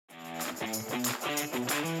The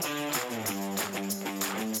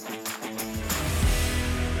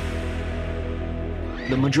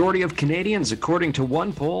majority of Canadians, according to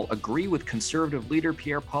one poll, agree with Conservative leader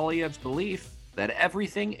Pierre Poilievre's belief that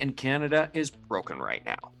everything in Canada is broken right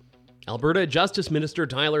now. Alberta Justice Minister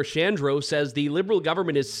Tyler Shandro says the Liberal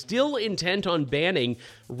government is still intent on banning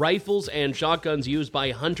rifles and shotguns used by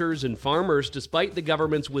hunters and farmers, despite the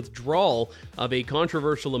government's withdrawal of a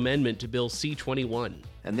controversial amendment to Bill C-21.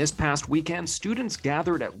 And this past weekend, students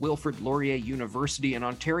gathered at Wilfrid Laurier University in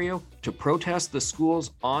Ontario to protest the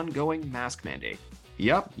school's ongoing mask mandate.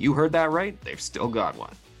 Yep, you heard that right. They've still got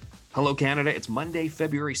one. Hello, Canada. It's Monday,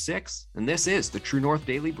 February 6th, and this is the True North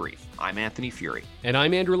Daily Brief. I'm Anthony Fury. And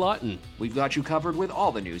I'm Andrew Lawton. We've got you covered with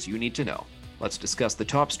all the news you need to know. Let's discuss the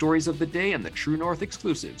top stories of the day and the True North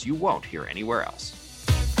exclusives you won't hear anywhere else.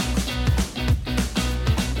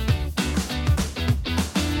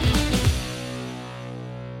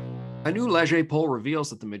 A new Leger poll reveals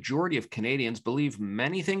that the majority of Canadians believe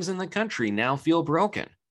many things in the country now feel broken,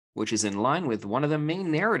 which is in line with one of the main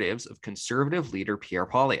narratives of Conservative leader Pierre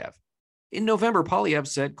Poilievre. In November, Poilievre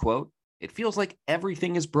said, quote, "It feels like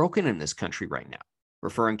everything is broken in this country right now,"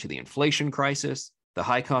 referring to the inflation crisis, the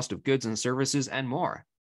high cost of goods and services, and more.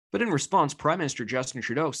 But in response, Prime Minister Justin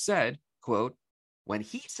Trudeau said, quote, "When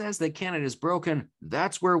he says that Canada is broken,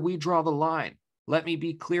 that's where we draw the line. Let me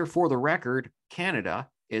be clear for the record, Canada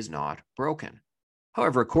is not broken."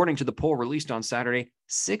 However, according to the poll released on Saturday,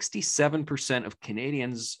 67% of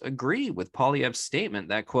Canadians agree with Poilievre's statement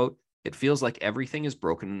that, quote, "It feels like everything is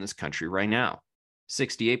broken in this country right now."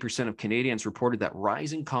 68% of Canadians reported that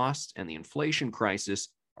rising costs and the inflation crisis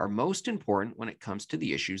are most important when it comes to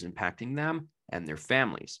the issues impacting them and their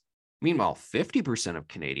families. Meanwhile, 50% of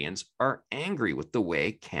Canadians are angry with the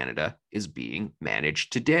way Canada is being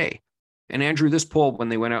managed today. And Andrew, this poll, when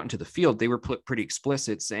they went out into the field, they were pretty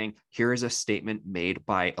explicit, saying, here is a statement made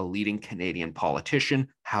by a leading Canadian politician.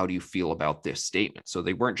 How do you feel about this statement? So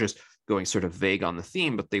they weren't just going sort of vague on the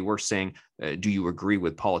theme, but they were saying, do you agree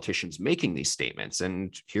with politicians making these statements?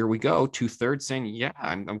 And here we go, 2/3 saying, yeah,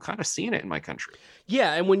 I'm kind of seeing it in my country.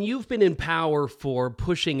 Yeah, and when you've been in power for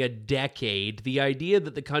pushing a decade, the idea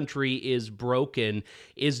that the country is broken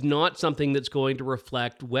is not something that's going to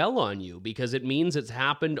reflect well on you, because it means it's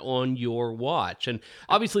happened on your watch. And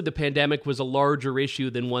obviously the pandemic was a larger issue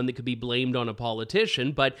than one that could be blamed on a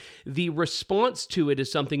politician, but the response to it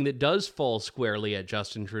is something that does fall squarely at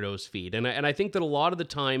Justin Trudeau's feet. And I think that a lot of the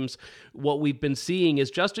times what we've been seeing is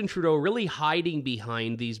Justin Trudeau really hiding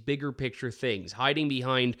behind these bigger picture things, hiding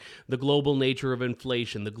behind the global nature of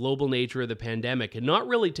inflation, the global nature of the pandemic, and not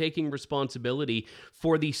really taking responsibility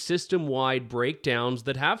for the system-wide breakdowns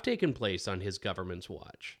that have taken place on his government's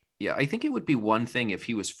watch. Yeah, I think it would be one thing if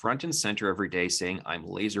he was front and center every day saying, I'm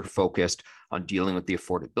laser focused on dealing with the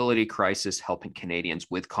affordability crisis, helping Canadians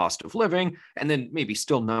with cost of living, and then maybe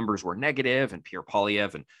still numbers were negative and Pierre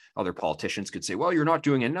Poilievre and other politicians could say, well, you're not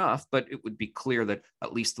doing enough, but it would be clear that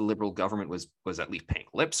at least the Liberal government was at least paying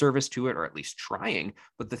lip service to it, or at least trying.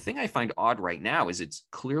 But the thing I find odd right now is it's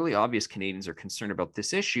clearly obvious Canadians are concerned about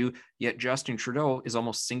this issue, yet Justin Trudeau is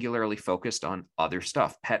almost singularly focused on other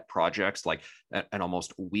stuff, pet projects like an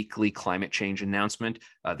almost weekly climate change announcement,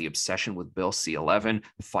 the obsession with Bill C-11,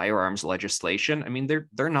 firearms legislation. I mean,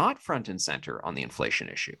 they're not front and center on the inflation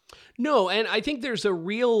issue. No, and I think there's a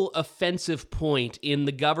real offensive point in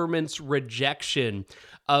the government's rejection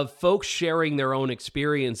of folks sharing their own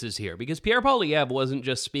experiences here, because Pierre Poilievre wasn't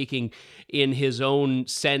just speaking in his own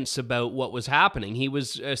sense about what was happening. He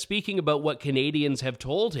was speaking about what Canadians have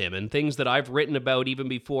told him and things that I've written about even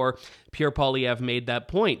before Pierre Poilievre made that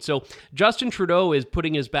point. So Justin Trudeau is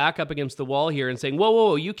putting his back up against the wall here and saying,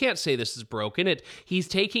 whoa, you can't say this is broken. He's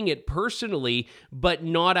taking it personally, but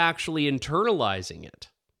not actually internalizing it.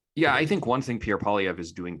 Yeah, I think one thing Pierre Poilievre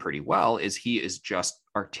is doing pretty well is he is just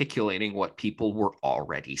articulating what people were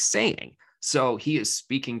already saying. So he is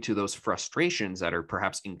speaking to those frustrations that are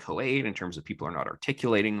perhaps inchoate in terms of people are not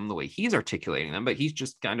articulating them the way he's articulating them, but he's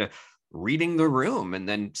just kind of reading the room and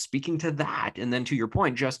then speaking to that. And then to your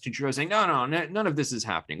point, Justin Trudeau saying, no, none of this is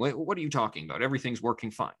happening. What are you talking about? Everything's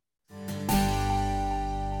working fine.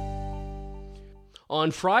 On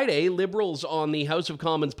Friday, Liberals on the House of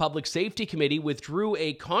Commons Public Safety Committee withdrew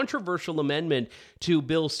a controversial amendment to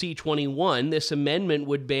Bill C-21. This amendment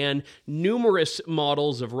would ban numerous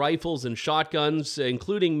models of rifles and shotguns,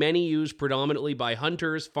 including many used predominantly by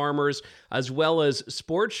hunters, farmers, as well as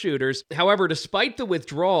sports shooters. However, despite the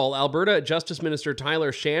withdrawal, Alberta Justice Minister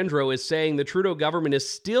Tyler Shandro is saying the Trudeau government is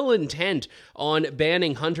still intent on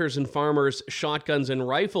banning hunters and farmers' shotguns and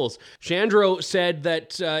rifles. Shandro said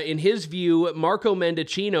that, in his view, Marco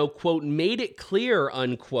Mendicino, quote, made it clear,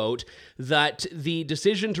 unquote, that the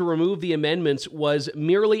decision to remove the amendments was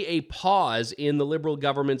merely a pause in the Liberal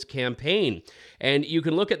government's campaign. And you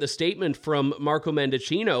can look at the statement from Marco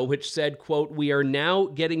Mendicino, which said, quote, we are now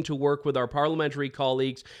getting to work with our parliamentary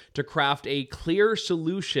colleagues to craft a clear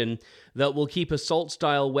solution that will keep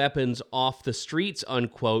assault-style weapons off the streets,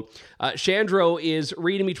 unquote. Shandro is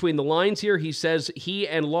reading between the lines here. He says he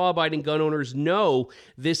and law-abiding gun owners know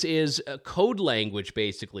this is code language,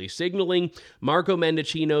 basically, signaling Marco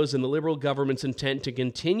Mendicino's and the Liberal government's intent to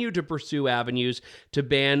continue to pursue avenues to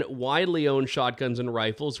ban widely owned shotguns and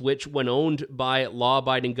rifles, which, when owned by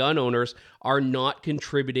law-abiding gun owners, are not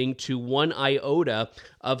contributing to one iota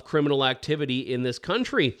of criminal activity in this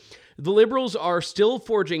country. The Liberals are still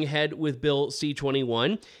forging ahead with Bill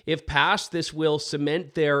C-21. If passed, this will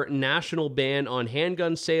cement their national ban on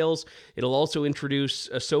handgun sales. It'll also introduce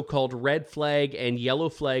a so-called red flag and yellow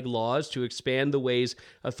flag laws to expand the ways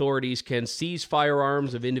authorities can seize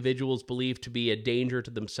firearms of individuals believed to be a danger to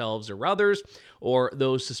themselves or others, or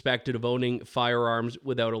those suspected of owning firearms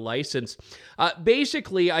without a license.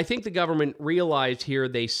 Basically, I think the government realized here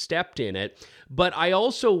they stepped in it, but I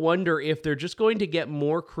also wonder if they're just going to get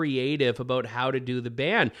more creative about how to do the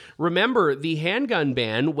ban. Remember, the handgun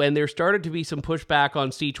ban, when there started to be some pushback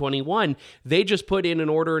on C-21, they just put in an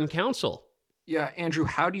order in council. Yeah, Andrew,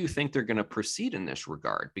 how do you think they're going to proceed in this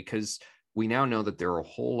regard? Because we now know that there are a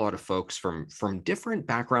whole lot of folks from different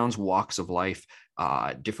backgrounds, walks of life,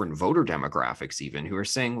 different voter demographics even, who are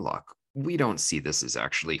saying, look, we don't see this as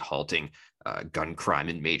actually halting gun crime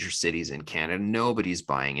in major cities in Canada. Nobody's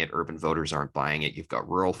buying it. Urban voters aren't buying it. You've got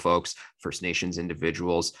rural folks, First Nations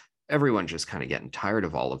individuals, everyone just kind of getting tired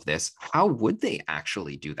of all of this. How would they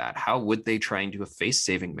actually do that? How would they try and do a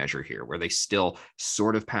face-saving measure here where they still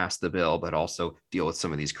sort of pass the bill, but also deal with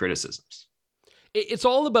some of these criticisms? It's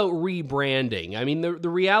all about rebranding. I mean, the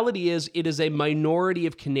reality is it is a minority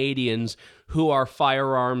of Canadians who are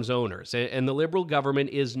firearms owners. And the Liberal government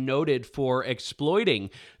is noted for exploiting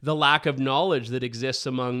the lack of knowledge that exists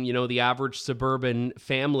among, the average suburban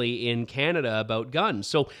family in Canada about guns.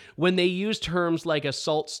 So when they use terms like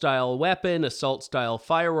assault-style weapon, assault-style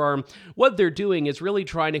firearm, what they're doing is really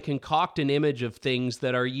trying to concoct an image of things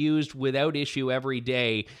that are used without issue every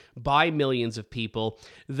day by millions of people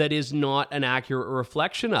that is not an accurate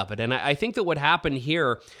reflection of it. And I think that what happened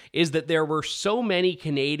here is that there were so many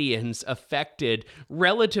Canadians affected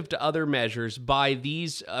relative to other measures by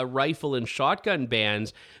these rifle and shotgun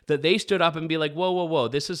bans that they stood up and be like, whoa, whoa, whoa,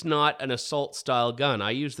 this is not an assault style gun.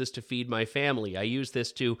 I use this to feed my family. I use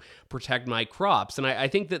this to protect my crops. And I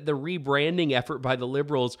think that the rebranding effort by the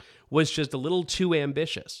Liberals was just a little too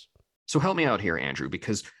ambitious. So help me out here, Andrew,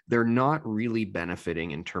 because they're not really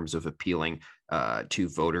benefiting in terms of appealing to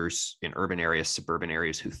voters in urban areas, suburban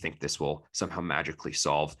areas who think this will somehow magically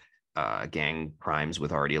solve gang crimes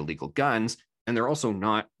with already illegal guns. And they're also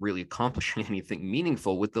not really accomplishing anything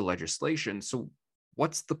meaningful with the legislation. So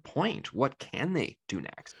what's the point? What can they do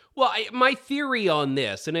next? Well, my theory on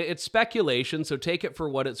this, and it's speculation, so take it for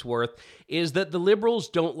what it's worth, is that the Liberals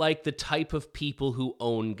don't like the type of people who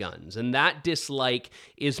own guns. And that dislike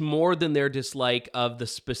is more than their dislike of the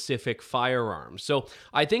specific firearms. So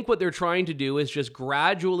I think what they're trying to do is just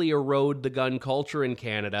gradually erode the gun culture in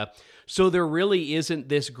Canada, so there really isn't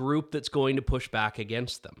this group that's going to push back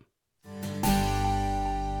against them.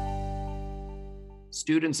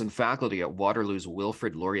 Students and faculty at Waterloo's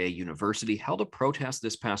Wilfrid Laurier University held a protest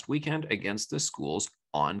this past weekend against the school's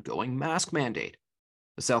ongoing mask mandate.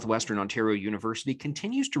 The Southwestern Ontario University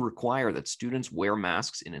continues to require that students wear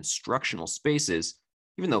masks in instructional spaces,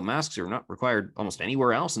 even though masks are not required almost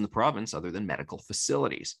anywhere else in the province other than medical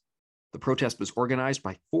facilities. The protest was organized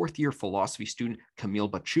by fourth-year philosophy student Camille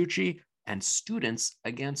Baciucci and Students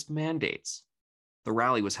Against Mandates. The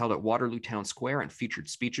rally was held at Waterloo Town Square and featured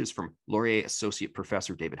speeches from Laurier Associate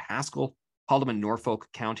Professor David Haskell, Haldimand Norfolk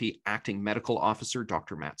County Acting Medical Officer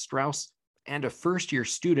Dr. Matt Strauss, and a first-year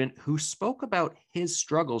student who spoke about his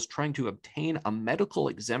struggles trying to obtain a medical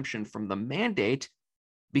exemption from the mandate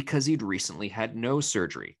because he'd recently had nose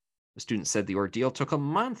surgery. The student said the ordeal took a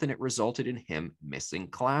month and it resulted in him missing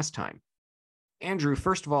class time. Andrew,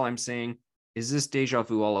 first of all, I'm saying, is this deja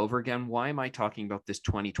vu all over again? Why am I talking about this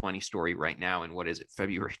 2020 story right now? And what is it,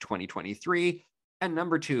 February 2023? And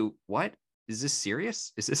number two, what? Is this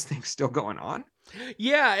serious? Is this thing still going on?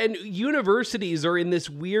 Yeah, and universities are in this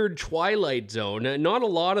weird twilight zone. Not a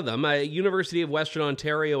lot of them. University of Western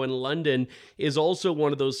Ontario in London is also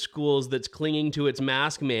one of those schools that's clinging to its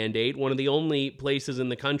mask mandate, one of the only places in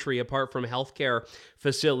the country, apart from healthcare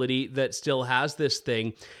facility, that still has this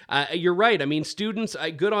thing. You're right. I mean, students,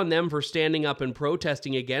 good on them for standing up and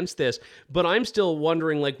protesting against this, but I'm still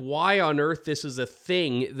wondering, like, why on earth this is a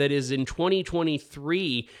thing that is in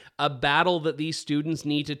 2023 a battle that these students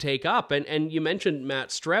need to take up. And you mentioned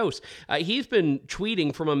Matt Strauss. He's been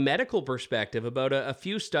tweeting from a medical perspective about a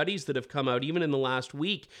few studies that have come out, even in the last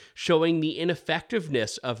week, showing the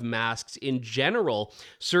ineffectiveness of masks in general,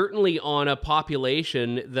 certainly on a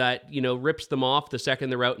population that, rips them off the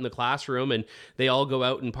second they're out in the classroom and they all go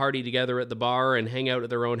out and party together at the bar and hang out at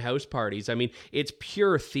their own house parties. I mean, it's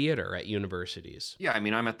pure theater at universities. Yeah, I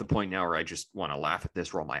mean, I'm at the point now where I just want to laugh at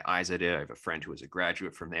this, roll my eyes at it. I have a friend who is a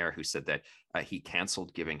graduate from there who said that he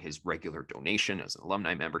canceled giving his regular donation as an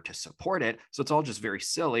alumni member to support it. So it's all just very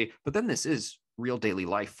silly. But then this is real daily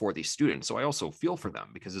life for these students. So I also feel for them,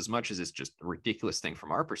 because as much as it's just a ridiculous thing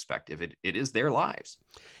from our perspective, it is their lives.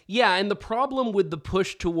 Yeah, and the problem with the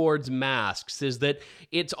push towards masks is that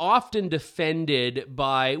it's often defended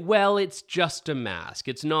by, well, it's just a mask.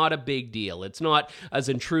 It's not a big deal. It's not as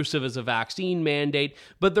intrusive as a vaccine mandate.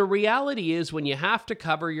 But the reality is, when you have to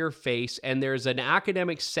cover your face and there's an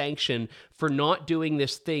academic sanction for not doing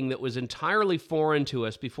this thing that was entirely foreign to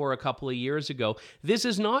us before a couple of years ago, this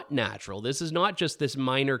is not natural. This is not just this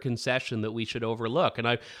minor concession that we should overlook.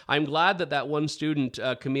 And I'm glad that one student,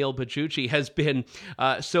 Camille Paciucci, has been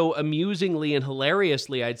so amusingly and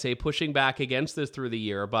hilariously, I'd say, pushing back against this through the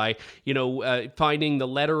year by, finding the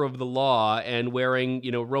letter of the law and wearing,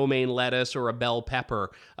 romaine lettuce or a bell pepper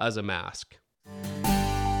as a mask.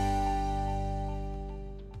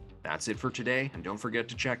 That's it for today, and don't forget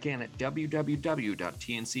to check in at www.tnc.news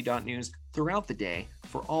throughout the day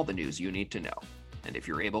for all the news you need to know. And if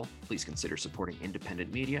you're able, please consider supporting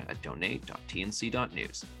independent media at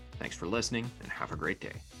donate.tnc.news. Thanks for listening, and have a great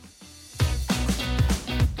day.